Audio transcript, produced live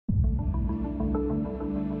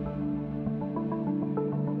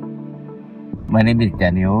My name is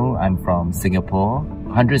Daniel. I'm from Singapore.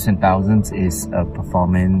 Hundreds and Thousands is a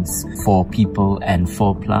performance for people and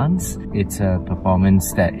for plants. It's a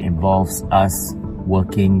performance that involves us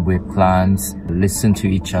working with plants, listen to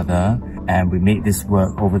each other. And we made this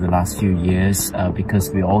work over the last few years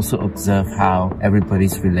because we also observe how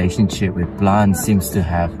everybody's relationship with plants seems to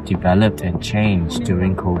have developed and changed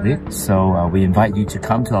during COVID. So we invite you to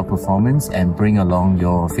come to our performance and bring along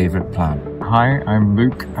your favorite plant. Hi, I'm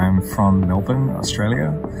Luke. I'm from Melbourne,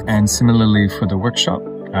 Australia. And similarly for the workshop,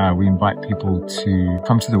 we invite people to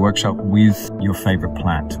come to the workshop with your favorite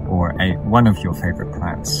plant or one of your favorite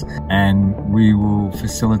plants. And we will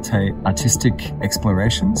facilitate artistic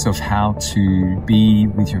explorations of how to be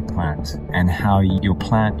with your plant and how your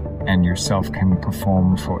plant and yourself can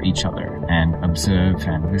perform for each other and observe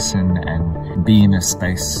and listen and be in a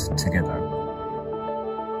space together.